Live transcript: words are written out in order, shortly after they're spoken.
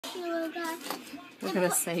you, little guy. We're going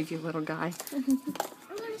to save you, little guy. I want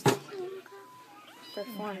to save the little girl.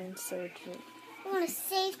 Performing surgery. I want to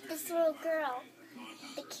save this little girl.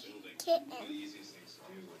 The kitten.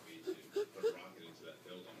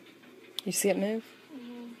 You see it move?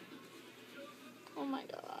 Mm-hmm. Oh my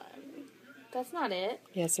god. That's not it.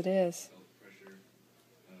 Yes, it is.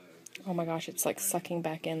 Oh my gosh, it's like sucking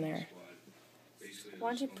back in there. Why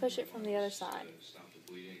don't you push it from the other side?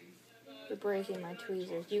 You're breaking my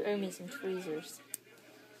tweezers. You owe me some tweezers.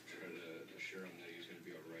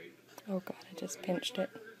 Oh god, I just pinched it.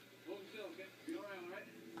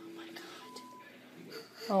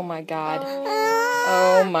 Oh my god.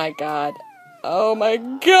 Oh my god. Oh my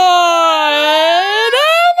god.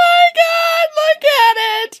 Oh my god. Look at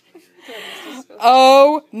it.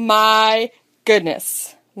 Oh my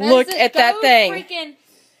goodness. Look at that thing.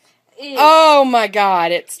 Oh my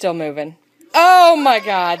god. It's still moving. Oh my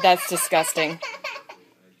god. That's disgusting.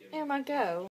 There my go.